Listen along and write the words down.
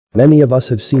Many of us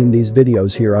have seen these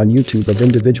videos here on YouTube of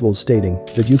individuals stating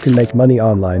that you can make money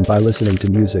online by listening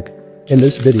to music. In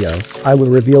this video, I will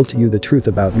reveal to you the truth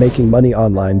about making money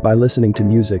online by listening to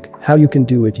music, how you can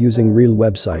do it using real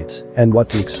websites, and what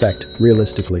to expect,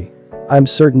 realistically. I'm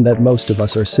certain that most of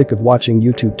us are sick of watching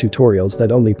YouTube tutorials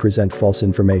that only present false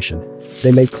information.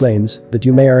 They make claims that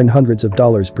you may earn hundreds of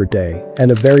dollars per day and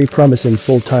a very promising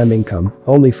full-time income,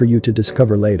 only for you to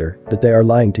discover later that they are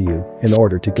lying to you in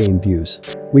order to gain views.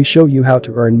 We show you how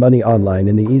to earn money online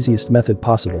in the easiest method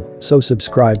possible, so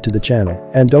subscribe to the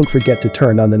channel and don't forget to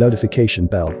turn on the notification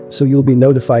bell so you'll be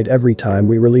notified every time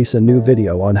we release a new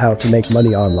video on how to make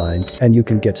money online and you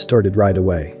can get started right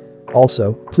away.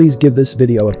 Also, please give this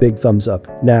video a big thumbs up.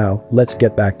 Now, let's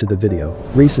get back to the video.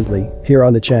 Recently, here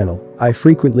on the channel, I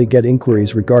frequently get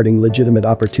inquiries regarding legitimate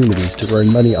opportunities to earn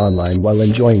money online while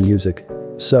enjoying music.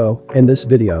 So, in this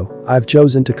video, I've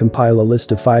chosen to compile a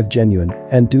list of 5 genuine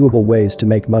and doable ways to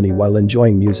make money while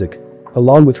enjoying music.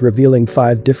 Along with revealing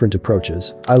 5 different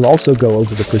approaches, I'll also go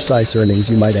over the precise earnings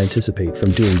you might anticipate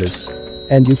from doing this.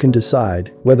 And you can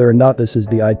decide whether or not this is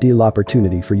the ideal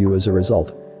opportunity for you as a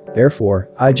result. Therefore,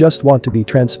 I just want to be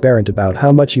transparent about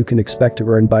how much you can expect to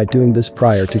earn by doing this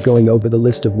prior to going over the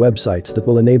list of websites that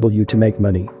will enable you to make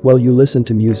money while you listen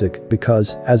to music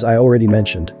because, as I already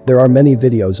mentioned, there are many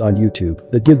videos on YouTube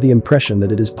that give the impression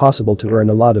that it is possible to earn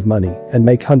a lot of money and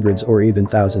make hundreds or even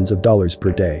thousands of dollars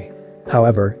per day.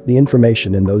 However, the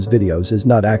information in those videos is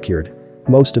not accurate.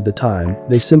 Most of the time,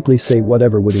 they simply say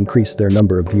whatever would increase their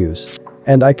number of views.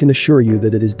 And I can assure you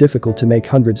that it is difficult to make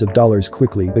hundreds of dollars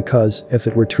quickly because, if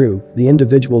it were true, the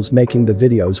individuals making the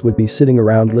videos would be sitting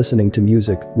around listening to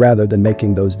music rather than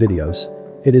making those videos.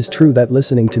 It is true that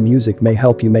listening to music may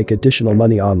help you make additional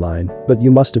money online, but you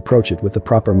must approach it with the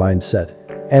proper mindset.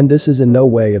 And this is in no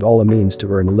way at all a means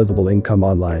to earn a livable income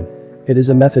online. It is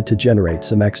a method to generate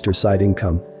some extra side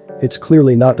income. It's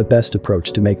clearly not the best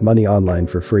approach to make money online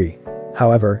for free.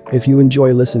 However, if you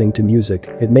enjoy listening to music,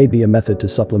 it may be a method to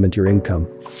supplement your income.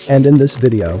 And in this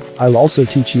video, I'll also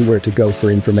teach you where to go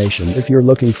for information if you're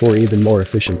looking for even more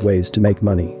efficient ways to make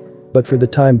money. But for the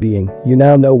time being, you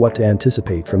now know what to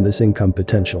anticipate from this income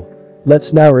potential.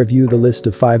 Let's now review the list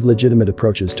of 5 legitimate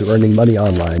approaches to earning money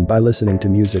online by listening to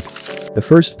music. The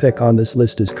first pick on this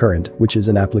list is Current, which is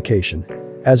an application.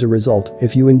 As a result,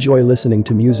 if you enjoy listening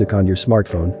to music on your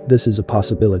smartphone, this is a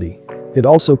possibility. It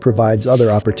also provides other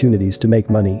opportunities to make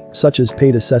money, such as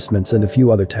paid assessments and a few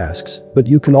other tasks, but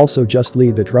you can also just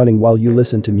leave it running while you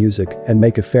listen to music and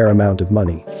make a fair amount of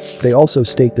money. They also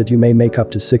state that you may make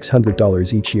up to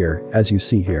 $600 each year, as you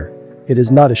see here. It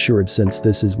is not assured since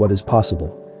this is what is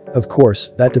possible. Of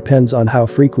course, that depends on how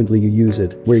frequently you use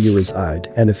it, where you reside,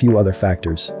 and a few other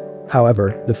factors.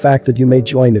 However, the fact that you may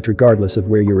join it regardless of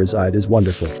where you reside is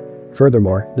wonderful.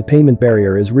 Furthermore, the payment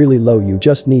barrier is really low, you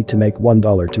just need to make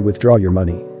 $1 to withdraw your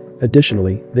money.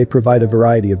 Additionally, they provide a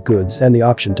variety of goods and the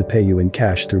option to pay you in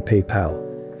cash through PayPal.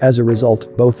 As a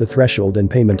result, both the threshold and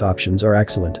payment options are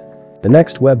excellent. The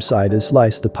next website is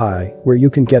Slice the Pie, where you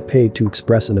can get paid to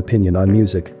express an opinion on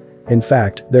music. In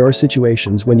fact, there are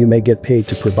situations when you may get paid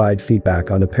to provide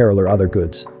feedback on apparel or other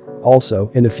goods. Also,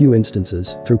 in a few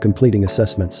instances, through completing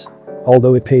assessments.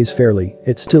 Although it pays fairly,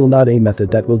 it's still not a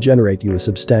method that will generate you a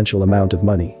substantial amount of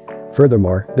money.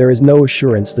 Furthermore, there is no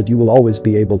assurance that you will always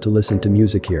be able to listen to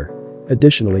music here.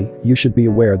 Additionally, you should be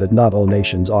aware that not all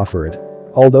nations offer it.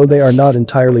 Although they are not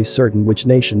entirely certain which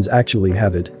nations actually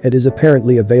have it, it is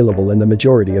apparently available in the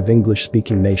majority of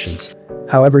English-speaking nations.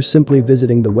 However, simply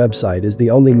visiting the website is the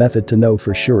only method to know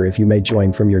for sure if you may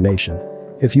join from your nation.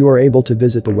 If you are able to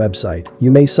visit the website,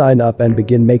 you may sign up and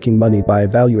begin making money by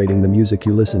evaluating the music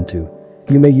you listen to.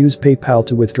 You may use PayPal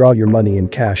to withdraw your money in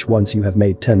cash once you have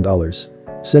made $10.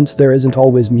 Since there isn't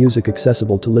always music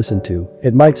accessible to listen to,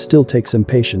 it might still take some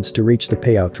patience to reach the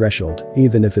payout threshold,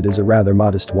 even if it is a rather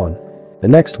modest one. The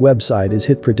next website is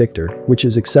Hit Predictor, which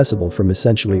is accessible from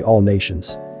essentially all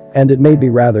nations. And it may be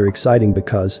rather exciting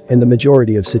because, in the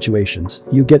majority of situations,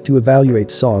 you get to evaluate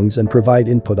songs and provide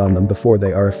input on them before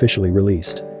they are officially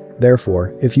released.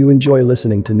 Therefore, if you enjoy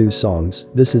listening to new songs,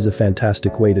 this is a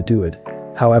fantastic way to do it.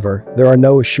 However, there are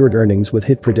no assured earnings with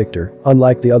Hit Predictor,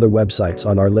 unlike the other websites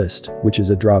on our list, which is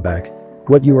a drawback.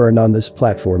 What you earn on this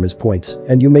platform is points,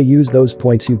 and you may use those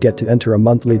points you get to enter a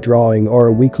monthly drawing or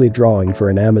a weekly drawing for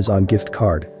an Amazon gift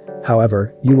card.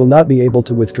 However, you will not be able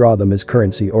to withdraw them as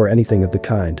currency or anything of the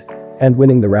kind. And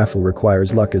winning the raffle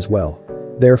requires luck as well.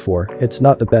 Therefore, it's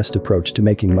not the best approach to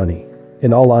making money.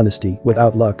 In all honesty,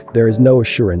 without luck, there is no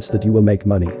assurance that you will make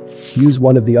money. Use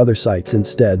one of the other sites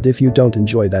instead if you don't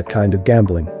enjoy that kind of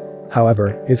gambling.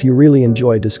 However, if you really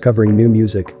enjoy discovering new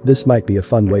music, this might be a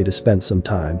fun way to spend some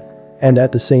time. And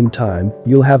at the same time,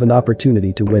 you'll have an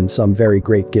opportunity to win some very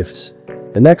great gifts.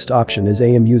 The next option is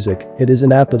AM Music. It is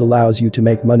an app that allows you to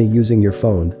make money using your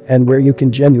phone and where you can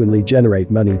genuinely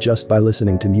generate money just by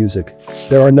listening to music.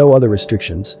 There are no other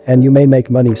restrictions, and you may make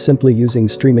money simply using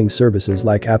streaming services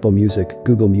like Apple Music,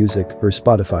 Google Music, or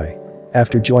Spotify.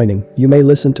 After joining, you may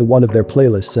listen to one of their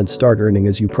playlists and start earning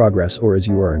as you progress or as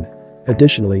you earn.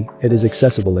 Additionally, it is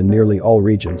accessible in nearly all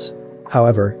regions.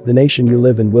 However, the nation you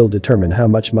live in will determine how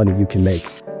much money you can make.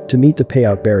 To meet the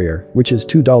payout barrier, which is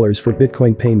 $2 for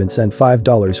Bitcoin payments and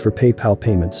 $5 for PayPal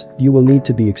payments, you will need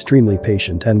to be extremely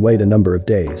patient and wait a number of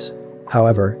days.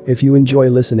 However, if you enjoy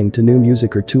listening to new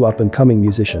music or to up-and-coming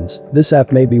musicians, this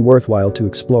app may be worthwhile to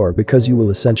explore because you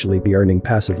will essentially be earning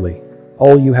passively.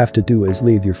 All you have to do is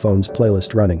leave your phone's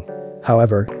playlist running.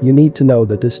 However, you need to know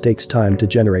that this takes time to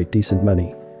generate decent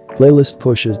money. Playlist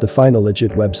Push is the final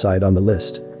legit website on the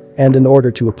list. And in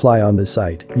order to apply on this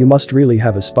site, you must really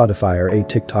have a Spotify or a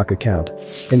TikTok account.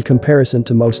 In comparison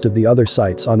to most of the other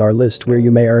sites on our list where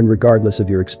you may earn regardless of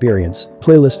your experience,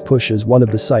 Playlist Push is one of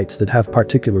the sites that have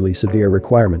particularly severe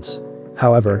requirements.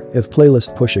 However, if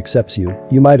Playlist Push accepts you,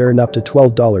 you might earn up to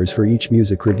 $12 for each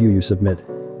music review you submit.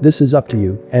 This is up to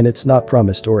you, and it's not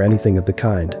promised or anything of the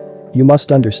kind. You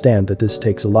must understand that this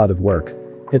takes a lot of work.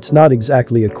 It's not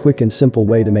exactly a quick and simple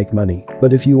way to make money,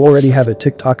 but if you already have a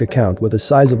TikTok account with a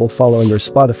sizable following or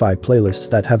Spotify playlists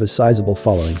that have a sizable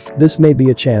following, this may be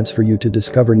a chance for you to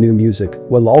discover new music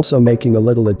while also making a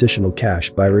little additional cash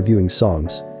by reviewing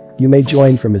songs. You may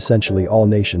join from essentially all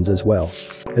nations as well.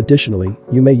 Additionally,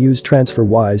 you may use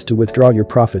TransferWise to withdraw your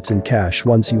profits in cash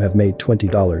once you have made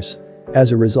 $20.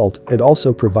 As a result, it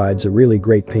also provides a really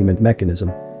great payment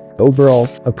mechanism. Overall,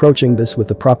 approaching this with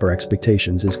the proper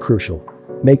expectations is crucial.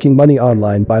 Making money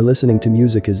online by listening to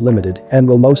music is limited and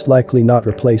will most likely not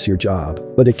replace your job,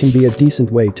 but it can be a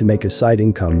decent way to make a side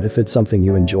income if it's something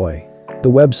you enjoy. The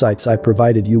websites I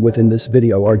provided you with in this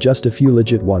video are just a few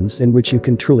legit ones in which you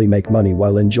can truly make money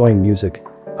while enjoying music.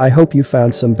 I hope you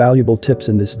found some valuable tips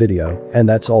in this video, and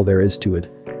that's all there is to it.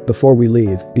 Before we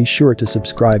leave, be sure to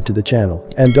subscribe to the channel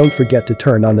and don't forget to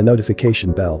turn on the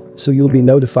notification bell so you'll be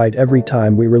notified every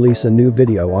time we release a new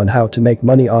video on how to make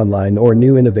money online or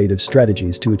new innovative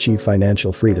strategies to achieve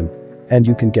financial freedom. And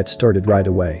you can get started right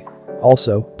away.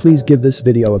 Also, please give this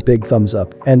video a big thumbs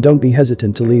up and don't be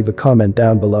hesitant to leave a comment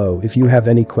down below if you have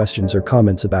any questions or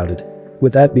comments about it.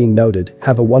 With that being noted,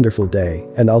 have a wonderful day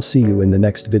and I'll see you in the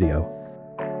next video.